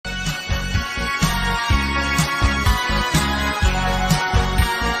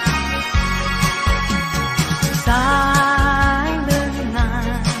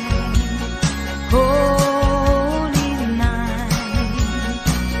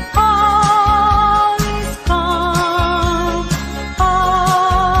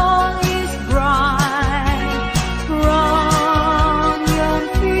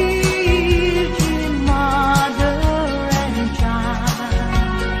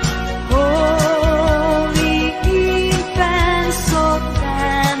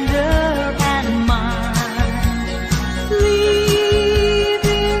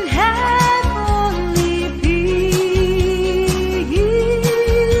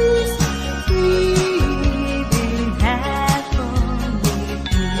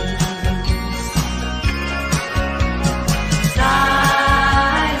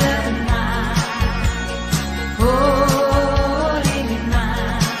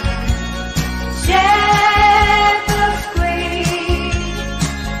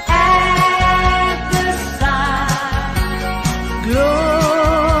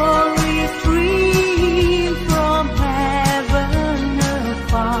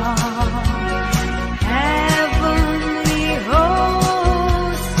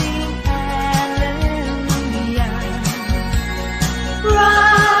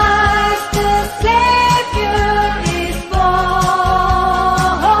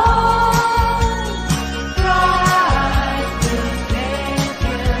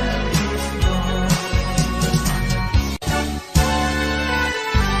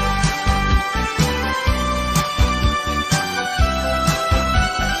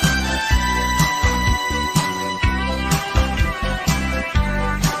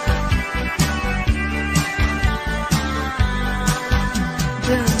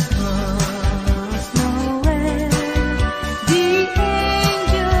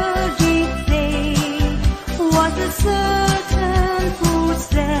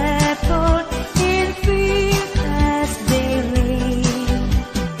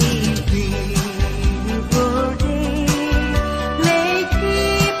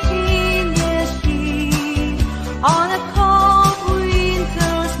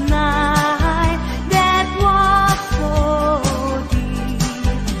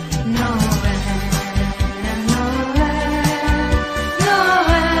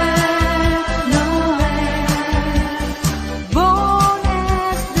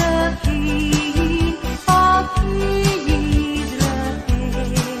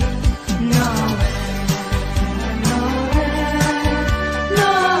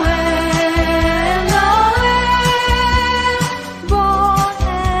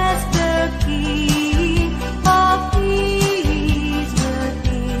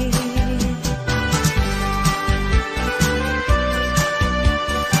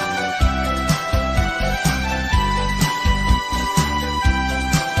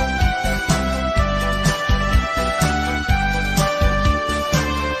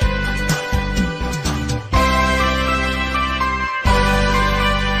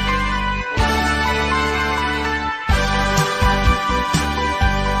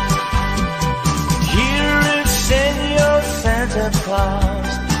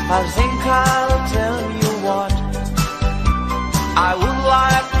Claus, I think I'll tell you what I would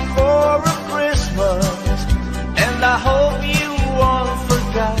like for a Christmas, and I hope you won't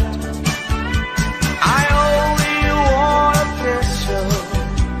forget. I only want a picture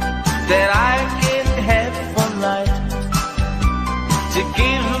that I can have one night to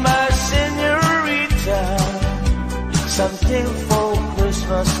give my señorita something for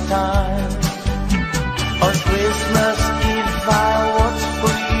Christmas time. On Christmas Eve I watch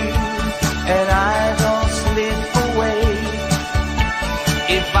for you and I don't slip away.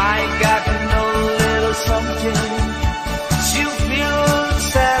 If I got no little something, she'll feel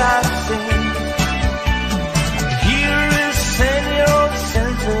sad I think. Here is Senor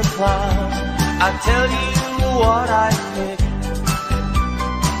Santa Claus, I'll tell you what I think.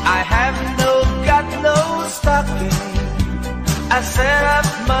 I have got no stocking, I set up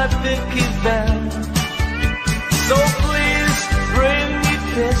my big event. So please bring me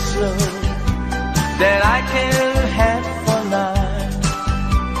peso that I can have for night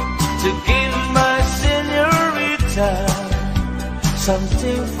to give my señorita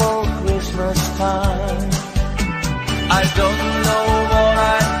something for Christmas time. I don't know what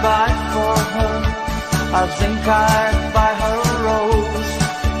I'd buy for her. I think I'd buy her a rose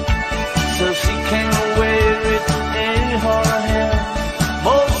so she can wear it in her hair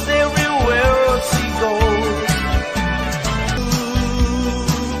most everywhere she goes.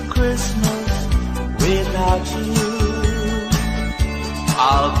 Without you,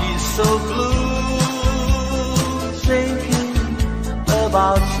 I'll be so blue, thinking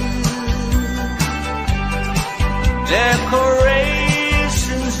about you.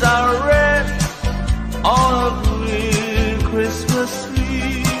 Decorations are red on a green Christmas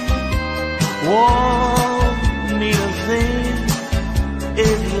tree. Won't need a thing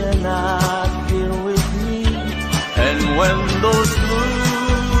if you're not here with me. And when those blue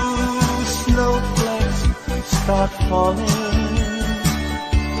snowflakes start falling,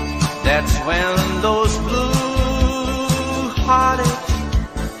 that's when those blue heartaches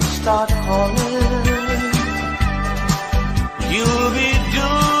start calling. You'll be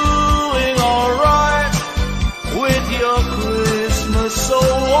doing alright with your Christmas so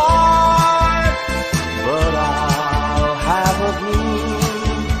white, but I'll have a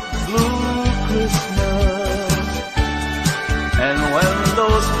blue Christmas. And when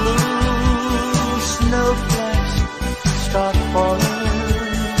those blue snowflakes start falling,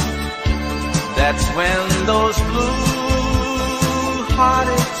 that's when those blue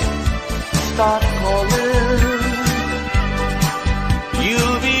heartaches start calling.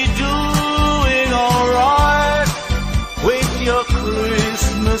 You'll be doing alright with your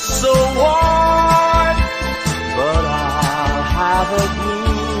Christmas so white, but I'll have a blue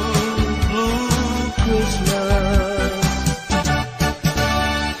Christmas.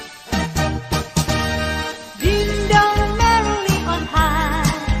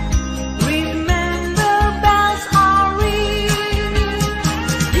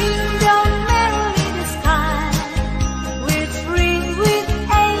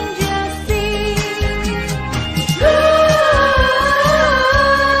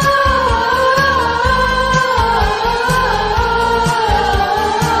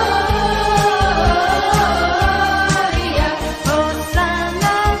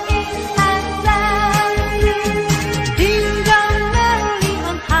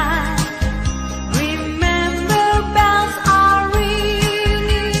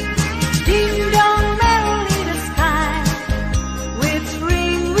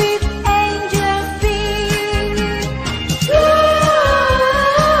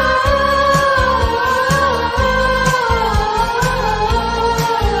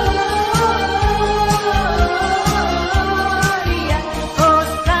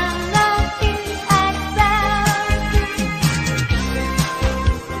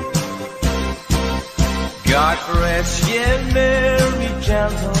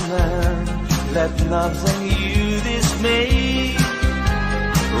 Let nothing you dismay.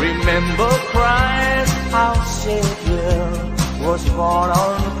 Remember Christ, our Savior, was born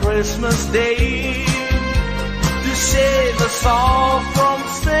on Christmas Day to save us all from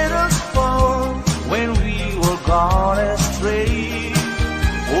Satan's fall when we were gone astray.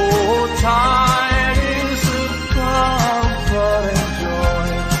 Oh, tidings of comfort and joy,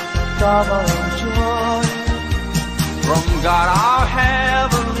 trouble and joy from God our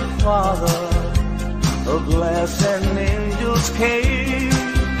Heavenly Father. A glass and angels came,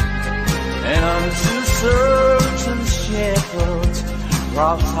 and unto certain shepherds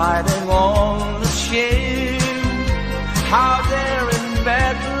brought tidings on the shame, how there in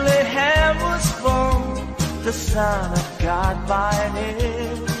Bethlehem was born the Son of got my head.